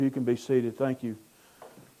You can be seated. Thank you.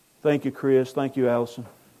 Thank you, Chris. Thank you, Allison.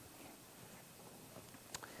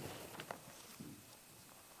 I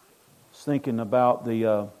was thinking about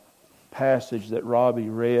the passage that Robbie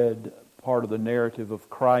read, part of the narrative of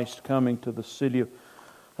Christ coming to the city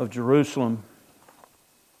of Jerusalem.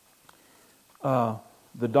 The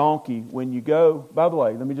donkey, when you go... By the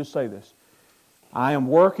way, let me just say this. I am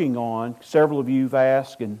working on, several of you have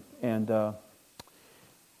asked, and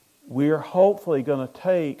we're hopefully going to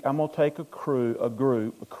take, I'm going to take a crew,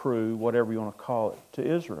 whatever you want to call it,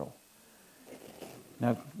 to Israel.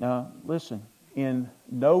 Now listen, in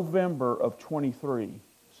November of 23,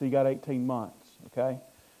 so you got 18 months, okay?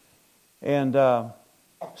 And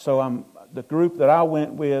so the group that I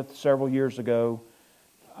went with several years ago,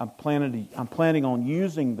 I'm planning on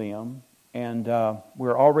using them, and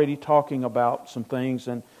we're already talking about some things.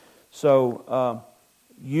 And so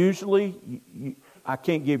usually, I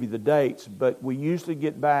can't give you the dates, but we usually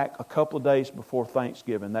get back a couple of days before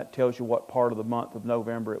Thanksgiving. That tells you what part of the month of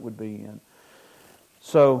November it would be in.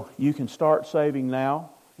 So you can start saving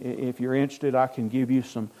now. If you're interested, I can give you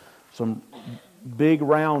some big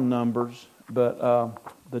round numbers, but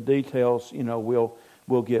the details,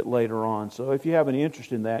 we'll get later on. So if you have any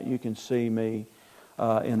interest in that, you can see me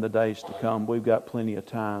in the days to come. We've got plenty of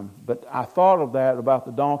time. But I thought of that about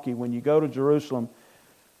the donkey. When you go to Jerusalem,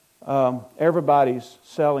 everybody's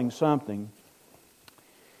selling something.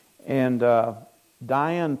 And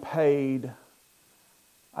Diane paid,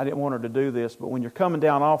 I didn't want her to do this, but when you're coming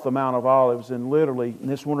down off the Mount of Olives, and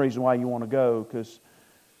this is one reason why you want to go,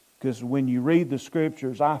 because when you read the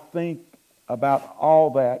Scriptures, I think about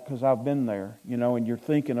all that because I've been there, and you're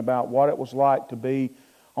thinking about what it was like to be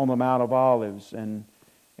on the Mount of Olives, and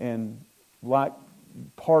like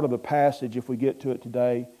part of the passage, if we get to it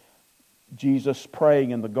today, Jesus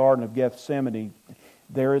praying in the Garden of Gethsemane.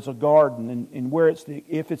 There is a garden, and where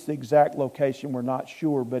if it's the exact location, we're not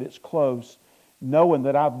sure, but it's close. Knowing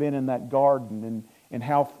that I've been in that garden and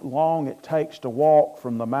how long it takes to walk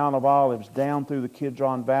from the Mount of Olives down through the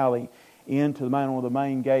Kidron Valley into one of the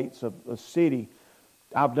main gates of the city.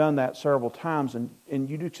 I've done that several times, and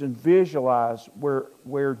you can visualize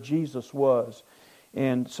where Jesus was.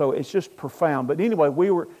 And so it's just profound. But anyway,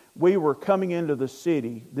 we were coming into the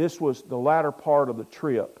city. This was the latter part of the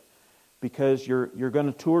trip, because you're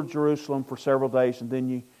going to tour Jerusalem for several days, and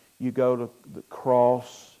then you go to the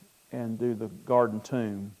cross and do the garden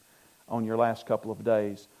tomb on your last couple of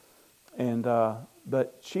days. And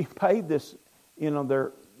but she paid this, in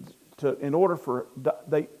order for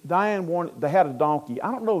Diane wanted. They had a donkey. I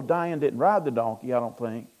don't know if Diane didn't ride the donkey. I don't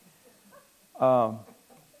think.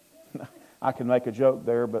 I can make a joke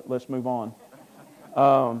there, but let's move on.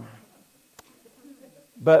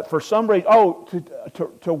 But for some reason,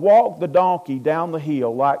 to walk the donkey down the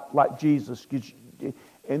hill like Jesus,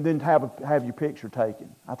 and then have your picture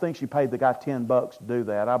taken. I think she paid the guy $10 to do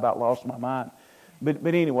that. I about lost my mind. But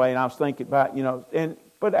anyway, and I was thinking about,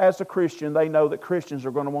 but as a Christian, they know that Christians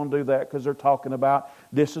are going to want to do that because they're talking about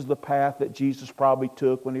this is the path that Jesus probably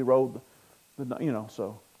took when he rode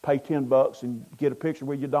so pay $10 and get a picture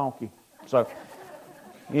with your donkey. So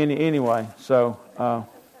anyway, so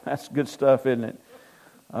that's good stuff, isn't it?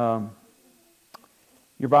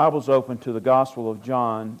 Your Bible's open to the Gospel of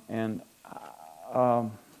John, and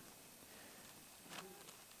I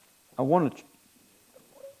want to.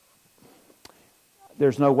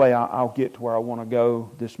 There's no way I'll get to where I want to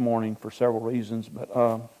go this morning for several reasons,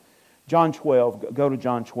 but John 12. Go to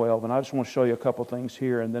John 12, and I just want to show you a couple things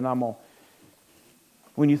here, and then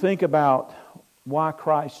when you think about why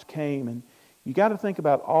Christ came, and you got to think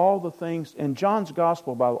about all the things in John's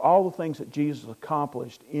Gospel about all the things that Jesus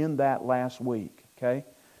accomplished in that last week. Okay,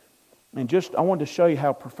 and I wanted to show you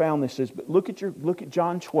how profound this is. But look at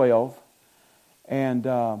John 12, and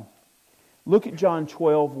look at John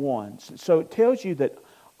 12:1. So it tells you that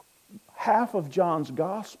half of John's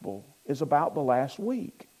Gospel is about the last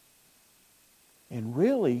week, and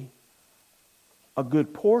really, a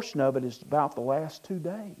good portion of it is about the last 2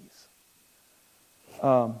 days.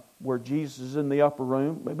 Where Jesus is in the upper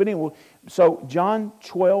room. But anyway, so John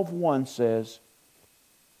 12:1 says,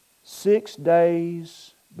 6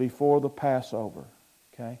 days before the Passover.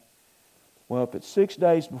 Okay? Well, if it's 6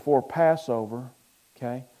 days before Passover,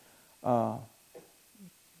 okay,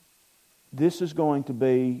 this is going to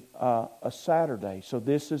be a Saturday. So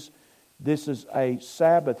this is a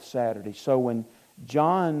Sabbath Saturday. So when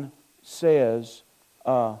John says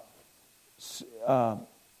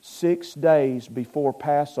 6 days before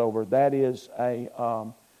Passover, that's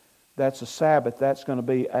a Sabbath. That's going to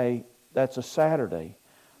be that's a Saturday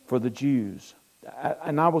for the Jews.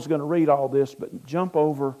 And I was going to read all this, but jump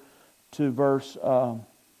over to verse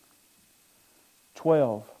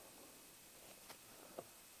 12.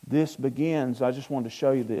 This begins, I just wanted to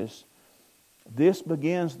show you this. This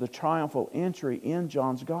begins the triumphal entry in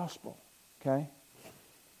John's Gospel. Okay?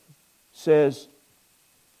 Says,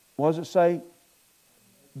 what does it say?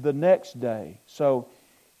 The next day. So,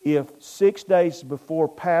 if 6 days before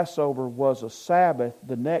Passover was a Sabbath,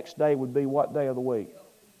 the next day would be what day of the week?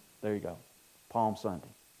 There you go. Palm Sunday.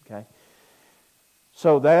 Okay?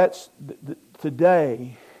 So that's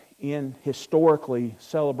today in historically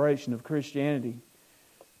celebration of Christianity.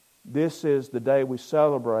 This is the day we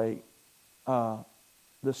celebrate the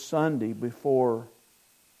Sunday before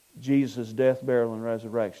Jesus' death, burial, and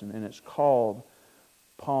resurrection. And it's called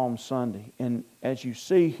Palm Sunday. And as you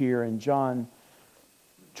see here in John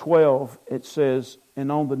 12, it says,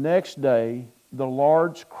 and on the next day, the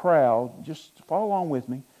large crowd, just follow along with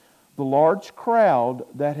me, the large crowd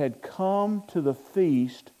that had come to the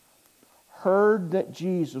feast heard that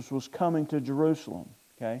Jesus was coming to Jerusalem.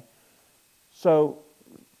 Okay? So,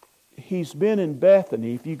 He's been in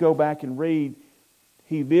Bethany. If you go back and read,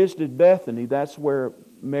 He visited Bethany. That's where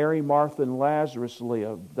Mary, Martha, and Lazarus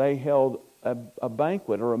lived. They held a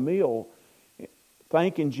banquet or a meal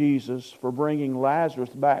thanking Jesus for bringing Lazarus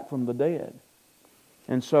back from the dead.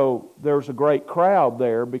 And so there's a great crowd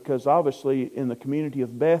there because obviously in the community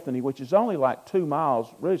of Bethany, which is only like 2 miles,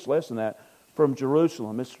 really it's less than that, from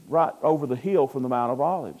Jerusalem. It's right over the hill from the Mount of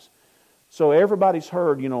Olives. So everybody's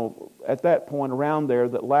heard, at that point around there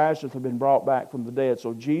that Lazarus had been brought back from the dead.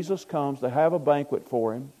 So Jesus comes, they have a banquet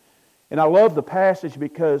for Him. And I love the passage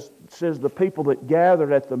because it says the people that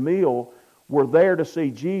gathered at the meal were there to see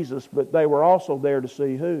Jesus, but they were also there to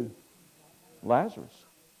see who? Lazarus.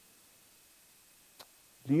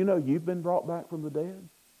 Do you know you've been brought back from the dead?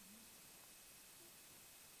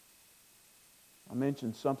 I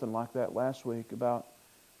mentioned something like that last week about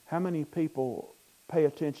how many people pay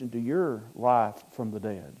attention to your life from the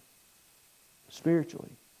dead,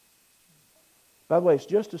 spiritually. By the way, it's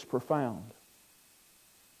just as profound.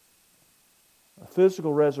 A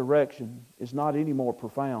physical resurrection is not any more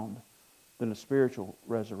profound than a spiritual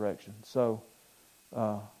resurrection. So,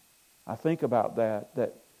 I think about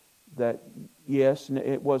that yes,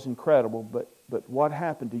 it was incredible, but what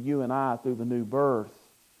happened to you and I through the new birth,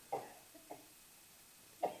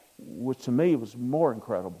 which to me was more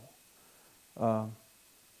incredible.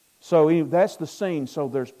 So that's the scene. So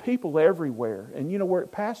there's people everywhere. And we're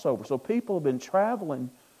at Passover. So people have been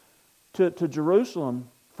traveling to Jerusalem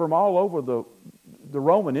from all over the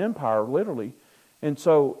Roman Empire, literally. And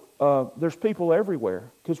so there's people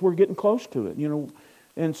everywhere because we're getting close to it.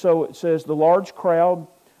 And so it says the large crowd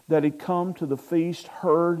that had come to the feast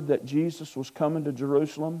heard that Jesus was coming to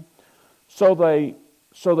Jerusalem. So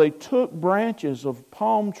they took branches of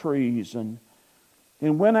palm trees and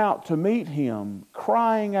went out to meet Him,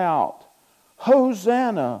 crying out,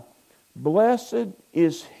 Hosanna! Blessed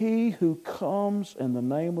is He who comes in the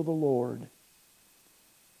name of the Lord,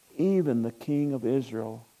 even the King of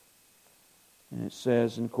Israel. And it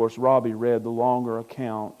says, and of course Robbie read the longer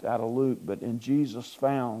account out of Luke, but and Jesus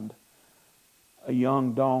found a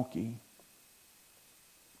young donkey,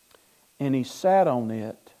 and He sat on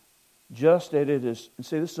it, just as it is. And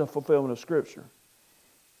see, this is a fulfillment of Scripture.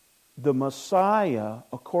 The Messiah,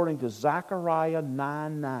 according to Zechariah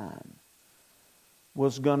 9:9,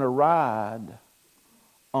 was going to ride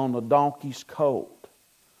on a donkey's colt.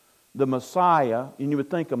 The Messiah, and you would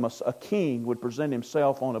think a king would present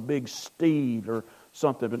himself on a big steed or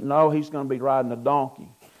something, but no, He's going to be riding a donkey.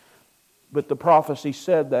 But the prophecy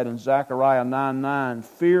said that in Zechariah 9:9,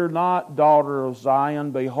 Fear not, daughter of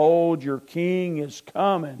Zion, behold, your king is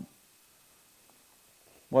coming.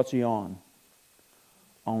 What's He on?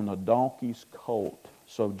 On a donkey's colt.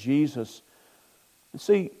 So Jesus,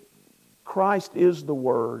 see, Christ is the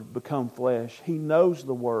Word become flesh. He knows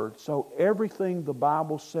the Word. So everything the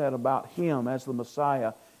Bible said about Him as the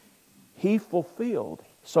Messiah, He fulfilled.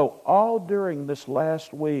 So all during this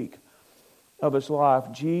last week of His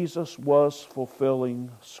life, Jesus was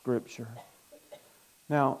fulfilling Scripture.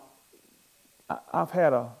 Now,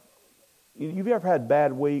 you've ever had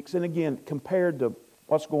bad weeks? And again, compared to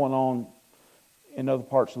what's going on in other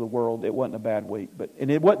parts of the world, it wasn't a bad week.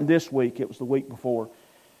 And it wasn't this week, it was the week before.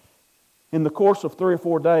 In the course of 3 or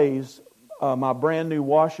 4 days, my brand new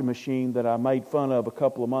washing machine that I made fun of a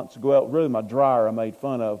couple of months ago, well, really my dryer I made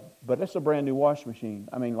fun of, but it's a brand new washing machine.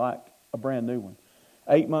 I mean, like a brand new one.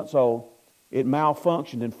 8 months old. It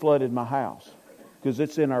malfunctioned and flooded my house because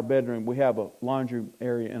it's in our bedroom. We have a laundry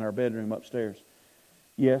area in our bedroom upstairs.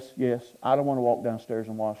 Yes. I don't want to walk downstairs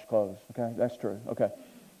and wash clothes. Okay, that's true. Okay.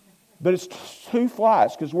 But it's 2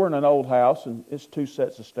 flights because we're in an old house and it's 2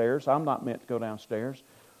 sets of stairs. I'm not meant to go downstairs.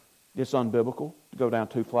 It's unbiblical to go down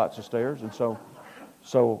 2 flights of stairs. And so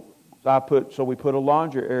we put a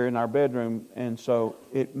laundry area in our bedroom, and so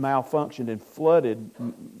it malfunctioned and flooded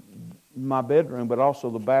my bedroom, but also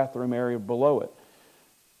the bathroom area below it.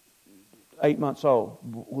 8 months old.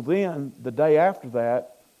 Well, then the day after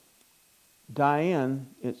that, Diane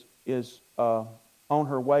is on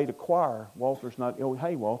her way to choir. Walter's not. Oh,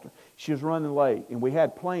 hey, Walter. She was running late, and we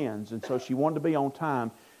had plans, and so she wanted to be on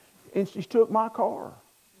time, and she took my car,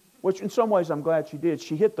 which in some ways I'm glad she did.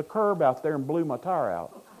 She hit the curb out there and blew my tire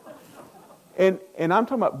out. And I'm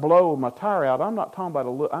talking about blow my tire out. I'm not talking about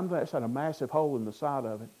it's had a massive hole in the side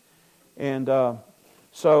of it, and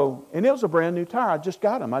it was a brand new tire. I just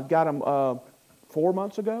got them. I'd got them 4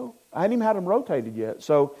 months ago. I hadn't even had them rotated yet.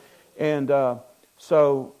 So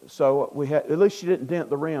we had, at least she didn't dent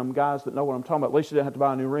the rim. Guys that know what I'm talking about, at least she didn't have to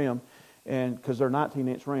buy a new rim, and because they're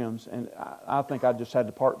 19-inch rims. And I think I just had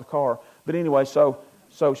to park the car. But anyway, so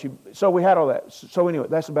we had all that. So anyway,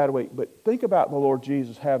 that's a bad week. But think about the Lord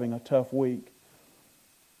Jesus having a tough week.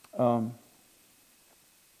 On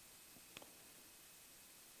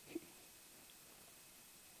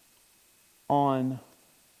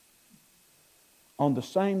the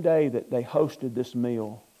same day that they hosted this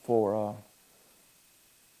meal for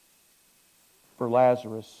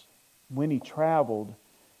Lazarus, when he traveled,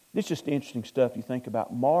 this is just interesting stuff you think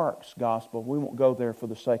about. Mark's gospel, we won't go there for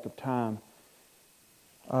the sake of time.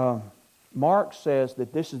 Mark says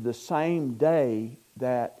that this is the same day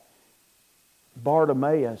that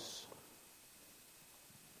Bartimaeus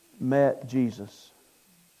met Jesus.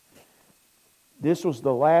 This was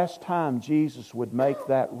the last time Jesus would make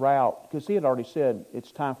that route, because he had already said,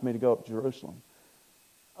 it's time for me to go up to Jerusalem.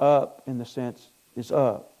 Up, in the sense, is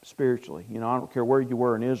up spiritually. I don't care where you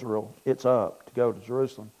were in Israel, it's up to go to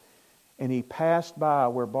Jerusalem. And he passed by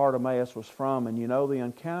where Bartimaeus was from, and you know the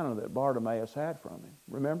encounter that Bartimaeus had from him.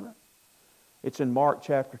 Remember? It's in Mark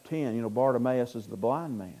chapter 10. Bartimaeus is the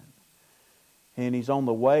blind man. And he's on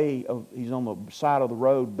the side of the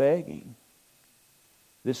road begging.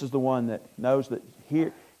 This is the one that knows that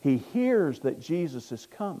he hears that Jesus is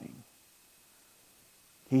coming.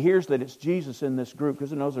 He hears that it's Jesus in this group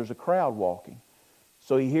because he knows there's a crowd walking.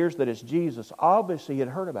 So he hears that it's Jesus. Obviously, he had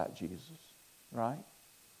heard about Jesus, right?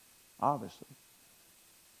 Obviously.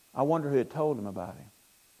 I wonder who had told him about him.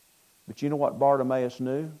 But you know what Bartimaeus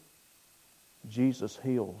knew? Jesus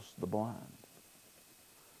heals the blind.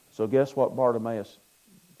 So guess what Bartimaeus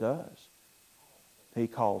does? He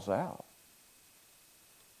calls out.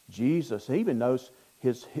 Jesus, he even knows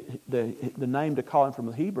the name to call him from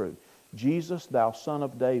the Hebrew. Jesus, thou son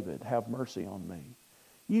of David, have mercy on me.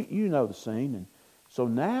 You know the scene. And so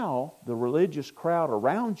now the religious crowd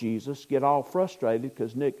around Jesus get all frustrated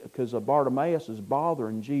because Bartimaeus is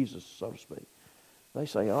bothering Jesus, so to speak. They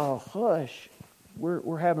say, oh, hush,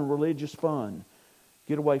 we're having religious fun.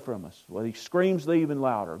 Get away from us. Well, he screams even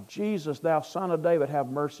louder, Jesus, thou son of David, have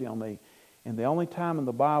mercy on me. And the only time in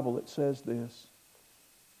the Bible it says this,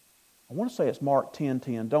 I want to say it's Mark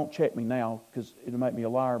 10:10. Don't check me now because it'll make me a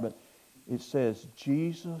liar, but it says,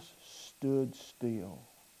 Jesus stood still.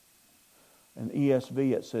 In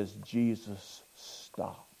ESV it says, Jesus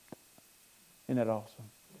stopped. Isn't that awesome?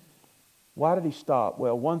 Why did he stop?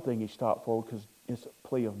 Well, one thing he stopped for because it's a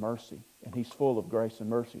plea of mercy, and he's full of grace and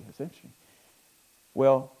mercy. It's interesting.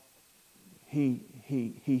 Well, he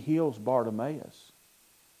heals Bartimaeus.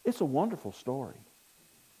 It's a wonderful story.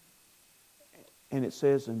 And it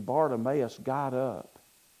says, and Bartimaeus got up,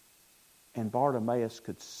 and Bartimaeus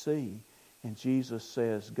could see, and Jesus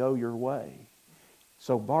says, go your way.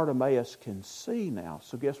 So Bartimaeus can see now.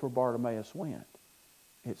 So guess where Bartimaeus went?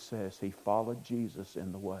 It says he followed Jesus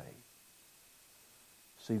in the way.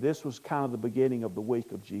 See, this was kind of the beginning of the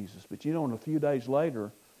week of Jesus. But you know, and a few days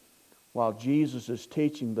later, while Jesus is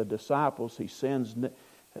teaching the disciples, he sends,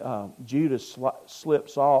 Judas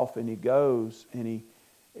slips off and he goes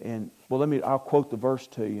I'll quote the verse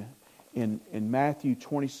to you. In Matthew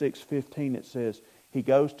 26:15 it says, he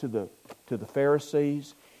goes to the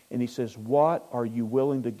Pharisees and he says, what are you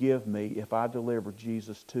willing to give me if I deliver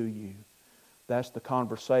Jesus to you? That's the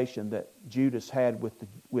conversation that Judas had with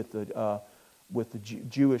the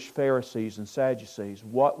Jewish Pharisees and Sadducees.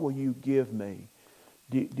 What will you give me?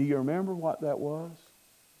 Do you remember what that was?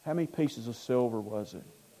 How many pieces of silver was it?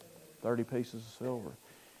 30 pieces of silver.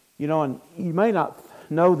 You know, and you may not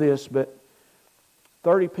know this, but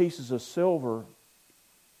 30 pieces of silver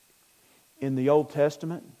in the Old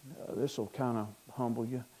Testament, this will kind of humble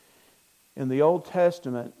you. In the Old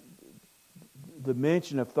Testament, the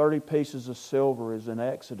mention of 30 pieces of silver is in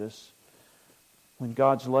Exodus when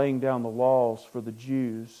God's laying down the laws for the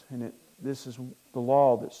Jews. And this is the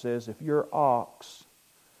law that says if your ox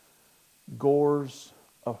gores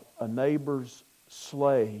a neighbor's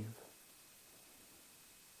slave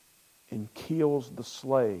and kills the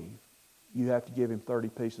slave, you have to give him 30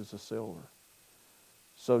 pieces of silver.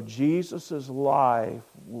 So Jesus' life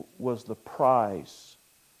was the price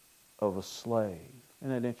of a slave.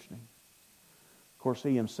 Isn't that interesting? Of course,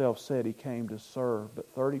 he himself said he came to serve, but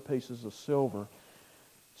 30 pieces of silver.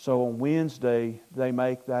 So on Wednesday, they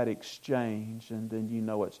make that exchange, and then you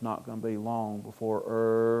know it's not going to be long before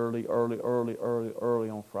early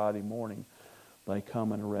on Friday morning, they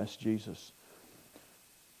come and arrest Jesus.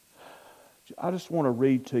 I just want to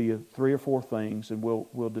read to you 3 or 4 things, and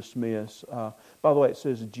we'll dismiss. By the way, it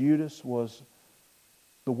says Judas was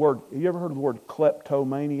the word. Have you ever heard of the word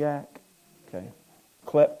kleptomaniac? Okay,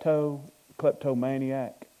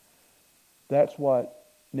 kleptomaniac. That's what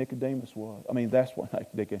Nicodemus was. I mean, that's what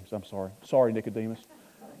Nicodemus. I'm sorry. Sorry, Nicodemus.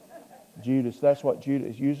 Judas. That's what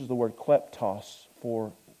Judas uses the word kleptos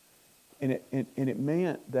for, and it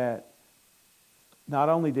meant that not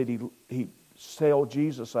only did he sell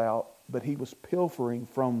Jesus out, but he was pilfering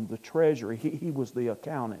from the treasury. He was the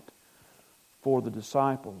accountant for the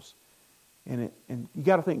disciples. And you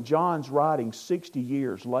got to think, John's writing 60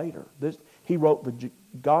 years later. He wrote the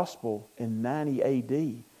gospel in 90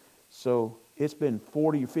 A.D. So it's been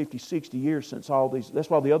 40 or 50, 60 years since all these. That's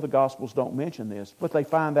why the other gospels don't mention this. But they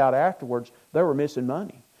find out afterwards they were missing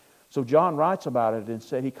money. So John writes about it and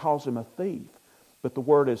said he calls him a thief. But the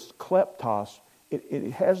word is kleptos.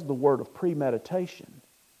 It has the word of premeditation.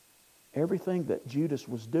 Everything that Judas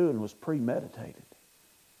was doing was premeditated.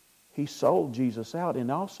 He sold Jesus out,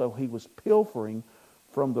 and also he was pilfering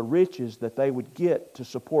from the riches that they would get to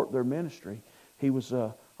support their ministry. He was,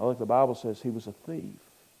 like the Bible says, he was a thief.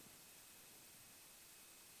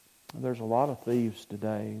 There's a lot of thieves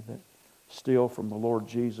today that steal from the Lord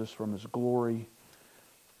Jesus, from His glory,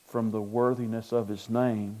 from the worthiness of His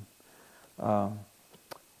name.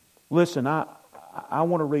 Listen, I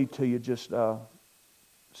want to read to you just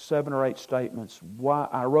 7 or 8 statements. Why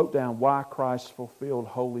I wrote down why Christ fulfilled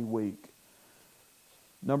Holy Week.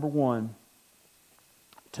 Number 1,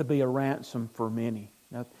 to be a ransom for many.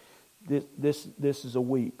 Now, this is a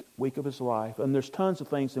week of His life, and there's tons of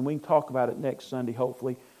things, and we can talk about it next Sunday,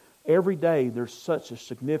 hopefully. Every day there's such a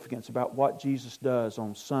significance about what Jesus does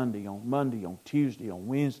on Sunday, on Monday, on Tuesday, on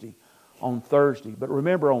Wednesday, on Thursday. But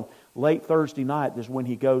remember, on late Thursday night is when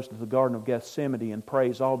He goes to the Garden of Gethsemane and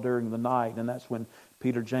prays all during the night, and that's when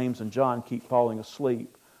Peter, James, and John keep falling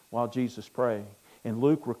asleep while Jesus prayed. And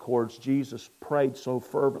Luke records Jesus prayed so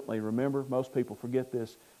fervently. Remember, most people forget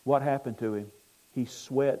this. What happened to Him? He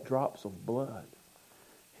sweat drops of blood.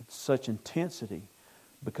 It's such intensity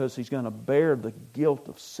because He's going to bear the guilt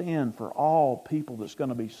of sin for all people that's going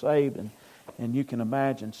to be saved. And you can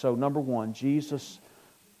imagine. So number 1, Jesus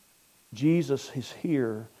is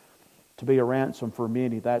here to be a ransom for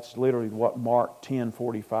many. That's literally what Mark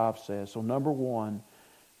 10:45 says. So number 1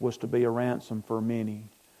 was to be a ransom for many.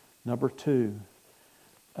 Number 2,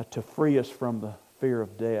 to free us from the fear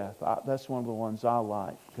of death. That's one of the ones I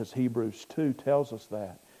like, because Hebrews 2 tells us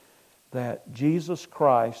that Jesus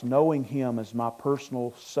Christ, knowing Him as my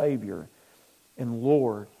personal Savior and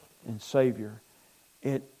Lord and Savior,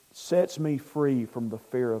 it sets me free from the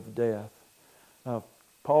fear of death.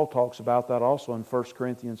 Paul talks about that also in 1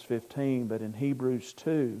 Corinthians 15, but in Hebrews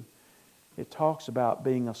 2, it talks about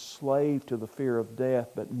being a slave to the fear of death,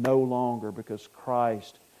 but no longer, because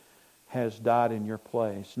Christ has died in your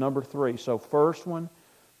place. Number 3, so first one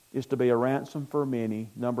is to be a ransom for many.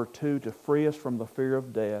 Number 2, to free us from the fear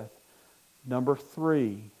of death. Number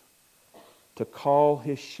 3, to call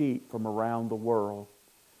His sheep from around the world.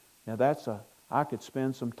 Now I could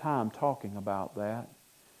spend some time talking about that.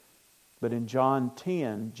 But in John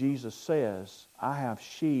 10, Jesus says, I have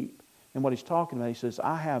sheep. And what He's talking about, He says,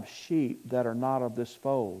 I have sheep that are not of this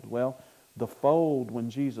fold. Well, the fold, when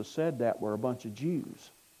Jesus said that, were a bunch of Jews.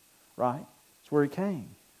 Right? That's where He came.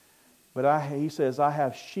 But He says, I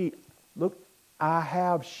have sheep. Look, I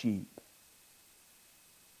have sheep.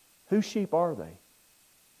 Whose sheep are they?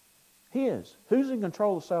 His. Who's in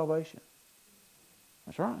control of salvation?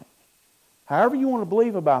 That's right. However you want to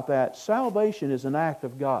believe about that, salvation is an act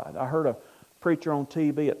of God. I heard a preacher on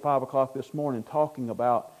TV at 5 o'clock this morning talking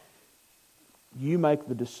about you make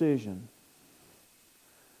the decision.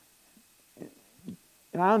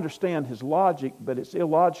 And I understand his logic, but it's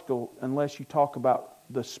illogical unless you talk about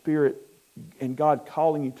the Spirit and God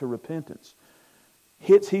calling you to repentance.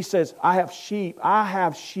 He says, I have sheep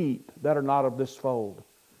that are not of this fold.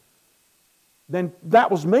 Then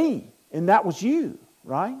that was me, and that was you,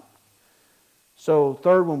 right? So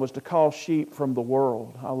third one was to call sheep from the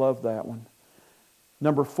world. I love that one.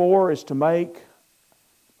 Number 4 is to make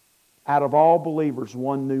out of all believers,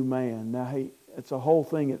 one new man. Now, it's a whole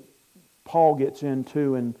thing that Paul gets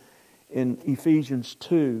into in Ephesians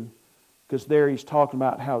 2, because there he's talking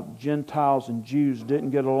about how Gentiles and Jews didn't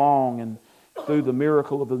get along, and through the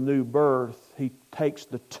miracle of the new birth, he takes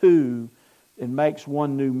the two and makes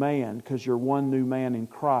one new man, because you're one new man in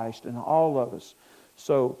Christ, and all of us.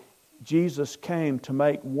 So Jesus came to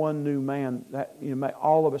make one new man. That,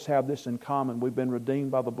 all of us have this in common. We've been redeemed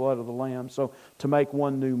by the blood of the Lamb. So to make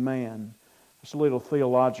one new man. It's a little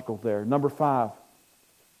theological there. Number 5.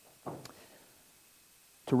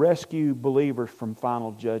 To rescue believers from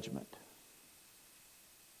final judgment.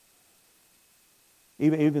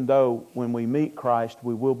 Even though when we meet Christ,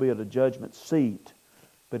 we will be at a judgment seat,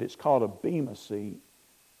 but it's called a bema seat,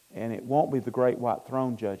 and it won't be the great white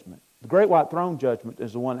throne judgment. The great white throne judgment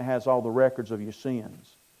is the one that has all the records of your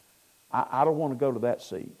sins. I don't want to go to that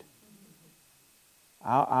seat.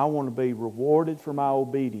 I want to be rewarded for my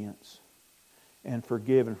obedience and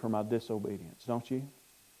forgiven for my disobedience, don't you?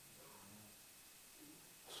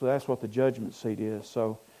 So that's what the judgment seat is.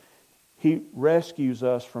 So He rescues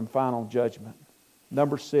us from final judgment.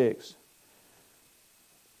 Number 6,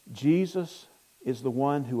 Jesus is the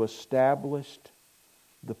one who established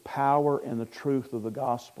the power and the truth of the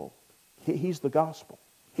gospel. He's the gospel.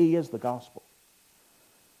 He is the gospel.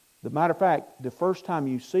 As a matter of fact, the first time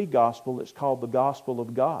you see gospel, it's called the gospel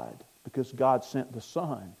of God, because God sent the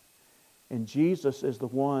Son. And Jesus is the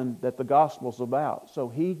one that the gospel's about. So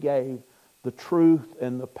He gave the truth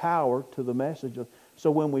and the power to the message.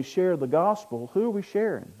 So when we share the gospel, who are we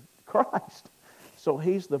sharing? Christ. So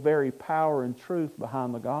He's the very power and truth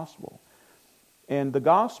behind the gospel. And the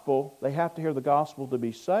gospel, they have to hear the gospel to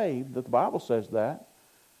be saved. The Bible says that.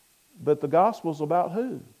 But the gospel's about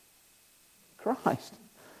who? Christ.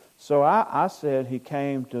 So I said He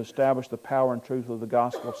came to establish the power and truth of the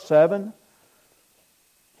gospel. 7,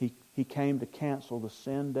 He came to cancel the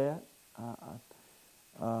sin debt.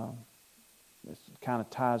 This kind of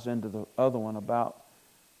ties into the other one about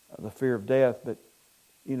the fear of death. But,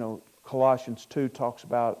 Colossians 2 talks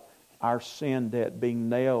about our sin debt being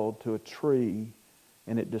nailed to a tree,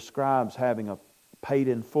 and it describes having a paid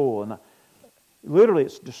in full. And literally,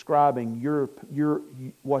 it's describing your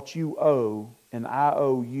what you owe, and I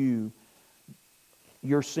owe you.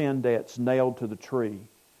 Your sin debt's nailed to the tree,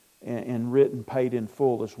 and written paid in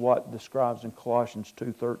full is what it describes in Colossians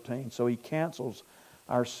 2:13. So He cancels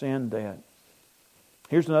our sin debt.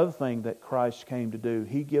 Here's another thing that Christ came to do.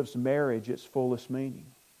 He gives marriage its fullest meaning.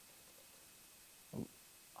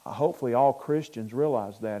 Hopefully all Christians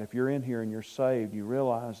realize that. If you're in here and you're saved, you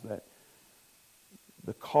realize that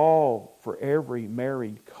the call for every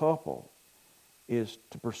married couple is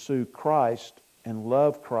to pursue Christ and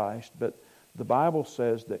love Christ. But the Bible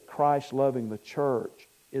says that Christ loving the church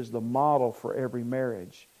is the model for every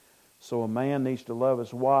marriage. So a man needs to love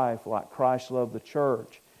his wife like Christ loved the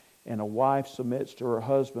church, and a wife submits to her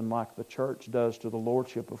husband like the church does to the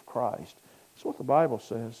lordship of Christ. That's what the Bible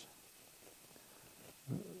says.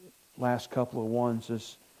 Last couple of ones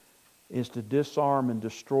is to disarm and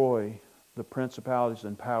destroy the principalities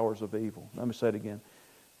and powers of evil. Let me say it again.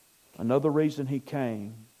 Another reason He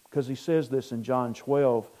came, because He says this in John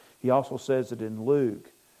 12, He also says it in Luke.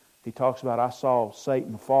 He talks about, I saw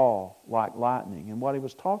Satan fall like lightning. And what He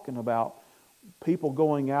was talking about, people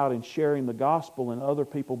going out and sharing the gospel and other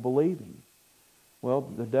people believing. Well,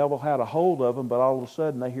 the devil had a hold of them, but all of a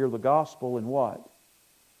sudden they hear the gospel and what?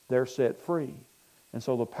 They're set free. And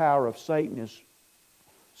so the power of Satan is,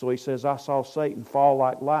 so He says, I saw Satan fall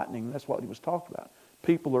like lightning. That's what He was talking about.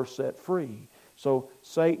 People are set free. So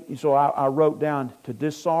I wrote down to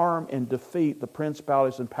disarm and defeat the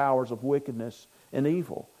principalities and powers of wickedness and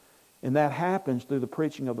evil. And that happens through the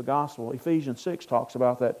preaching of the gospel. Ephesians 6 talks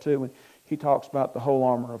about that too. And he talks about the whole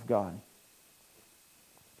armor of God.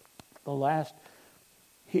 The last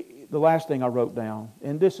thing I wrote down,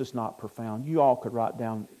 and this is not profound. You all could write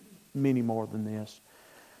down many more than this.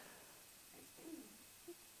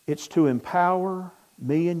 It's to empower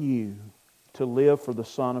me and you to live for the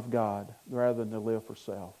Son of God rather than to live for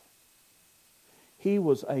self. He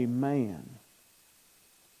was a man.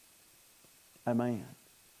 A man.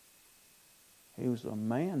 He was a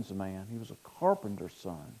man's man. He was a carpenter's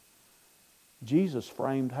son. Jesus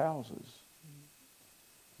framed houses,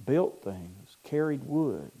 built things, carried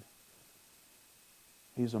wood.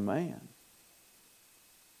 He's a man.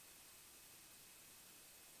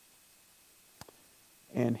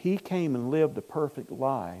 And He came and lived a perfect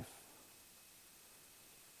life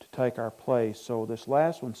to take our place. So this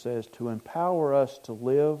last one says to empower us to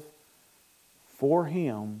live for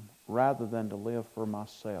Him rather than to live for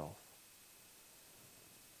myself.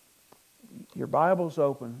 Your Bible's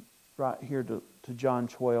open. right here to John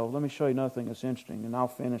 12. Let me show you another thing that's interesting, and I'll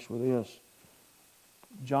finish with this.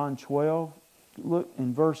 John 12, look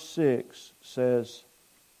in verse 6 says,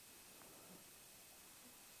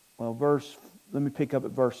 let me pick up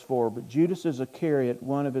at verse 4. But Judas Iscariot,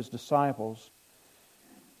 one of his disciples,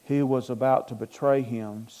 who was about to betray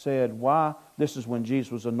him, said, "Why?" This is when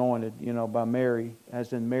Jesus was anointed, by Mary,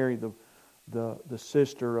 as in Mary, the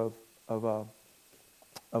sister of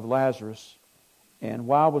Lazarus. And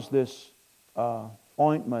why was this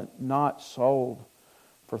ointment not sold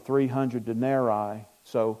for 300 denarii?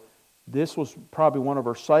 So this was probably one of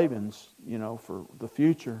her savings, for the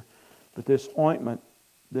future. But this ointment,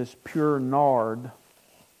 this pure nard,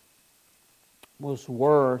 was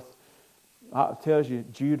worth, it tells you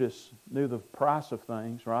Judas knew the price of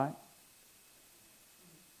things, right?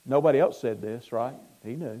 Nobody else said this, right?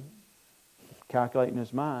 He knew. Calculating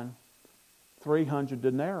his mind, 300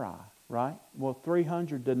 denarii, right? Well,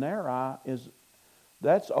 300 denarii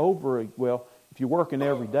that's over, if you're working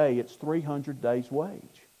every day, it's 300 days'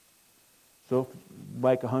 wage. So if you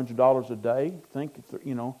make $100 a day, think,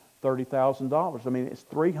 $30,000. I mean, it's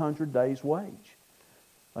 300 days' wage.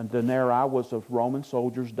 A denarii was a Roman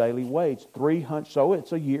soldier's daily wage. 300, so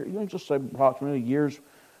it's a year, just say approximately a year's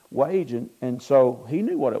wage. And so he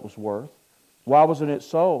knew what it was worth. Why wasn't it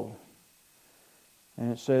sold?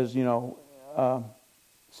 And it says,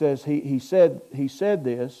 he said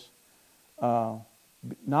this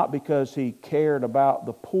not because he cared about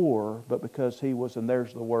the poor, but because he was, and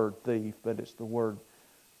there's the word thief, but it's the word,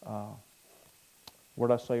 what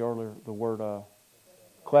did I say earlier? The word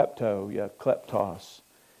klepto, kleptos.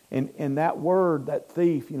 And that word, that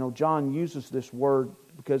thief, John uses this word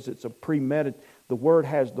because it's the word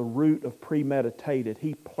has the root of premeditated.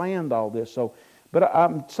 He planned all this. But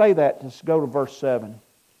I say that to go to verse 7.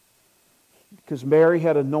 Because Mary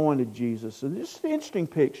had anointed Jesus. And this is an interesting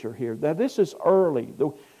picture here. Now this is early.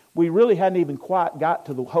 We really hadn't even quite got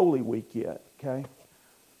to the Holy Week yet. Okay?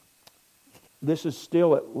 This is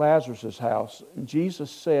still at Lazarus' house. And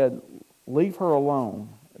Jesus said, "Leave her alone."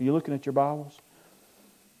 Are you looking at your Bibles?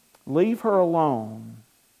 "Leave her alone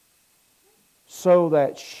so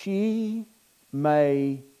that she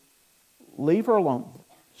may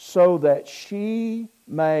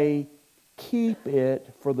keep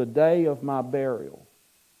it for the day of my burial."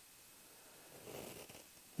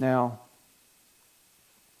 Now,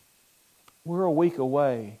 we're a week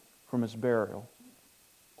away from his burial.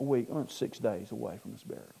 6 days away from his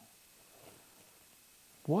burial.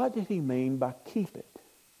 What did he mean by keep it?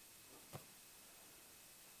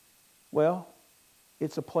 Well,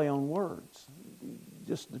 it's a play on words.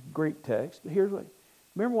 Just the Greek text. But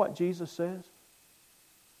remember what Jesus says?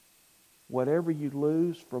 Whatever you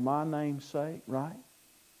lose for my name's sake, right?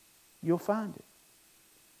 You'll find it.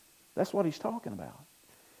 That's what he's talking about.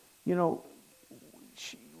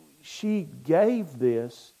 She gave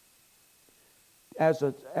this as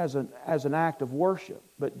an act of worship.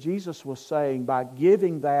 But Jesus was saying by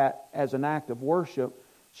giving that as an act of worship,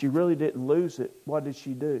 she really didn't lose it. What did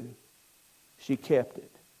she do? She kept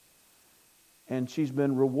it. And she's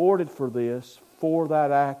been rewarded for this, for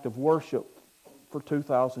that act of worship for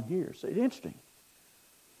 2,000 years. It's interesting.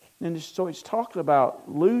 And so he's talking about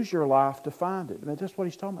lose your life to find it. And that's what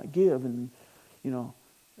he's talking about. Give, and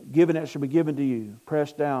giving it shall be given to you.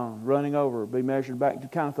 Pressed down, running over, be measured back, the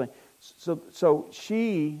kind of thing. So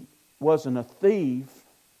she wasn't a thief.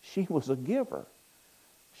 She was a giver.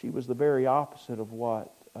 She was the very opposite of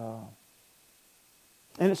what...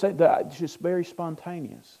 and it's just very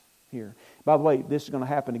spontaneous here. By the way, this is going to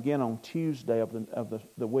happen again on Tuesday of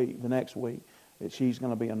the week, the next week, that she's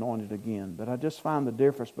going to be anointed again. But I just find the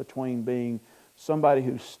difference between being somebody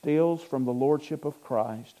who steals from the lordship of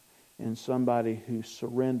Christ and somebody who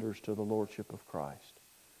surrenders to the lordship of Christ.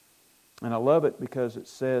 And I love it because it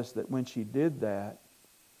says that when she did that,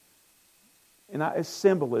 and it's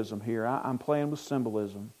symbolism here. I'm playing with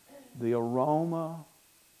symbolism. The aroma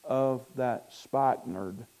of that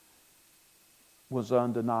spikenard was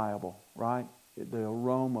undeniable, right? The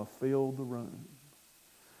aroma filled the room.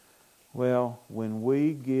 Well, when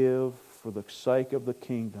we give for the sake of the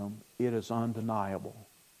kingdom, it is undeniable.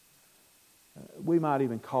 We might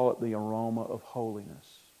even call it the aroma of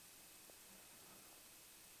holiness.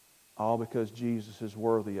 All because Jesus is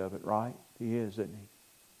worthy of it, right? He is, isn't he?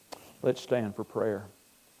 Let's stand for prayer.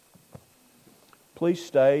 Please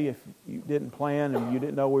stay. If you didn't plan and you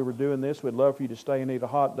didn't know we were doing this, we'd love for you to stay and eat a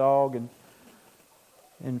hot dog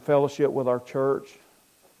and fellowship with our church.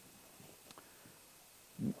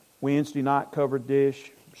 Wednesday night covered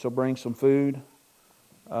dish, so bring some food.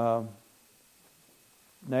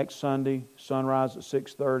 Next Sunday, sunrise at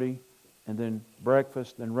 6:30 and then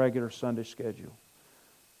breakfast, then regular Sunday schedule.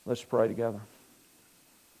 Let's pray together.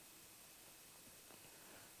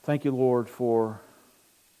 Thank you, Lord, for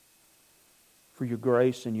your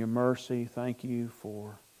grace and your mercy. Thank you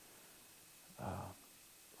for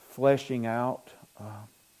fleshing out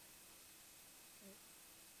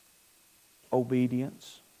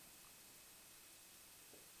obedience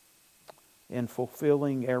and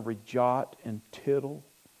fulfilling every jot and tittle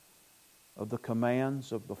of the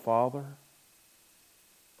commands of the Father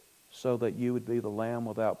so that you would be the Lamb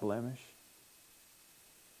without blemish.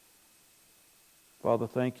 Father,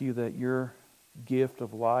 thank you that your gift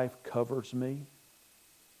of life covers me.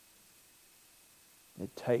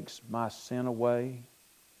 It takes my sin away.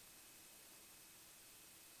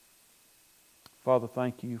 Father,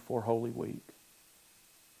 thank you for Holy Week.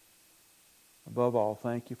 Above all,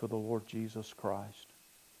 thank you for the Lord Jesus Christ.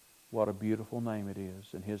 What a beautiful name it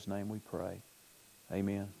is. In His name we pray.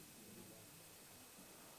 Amen.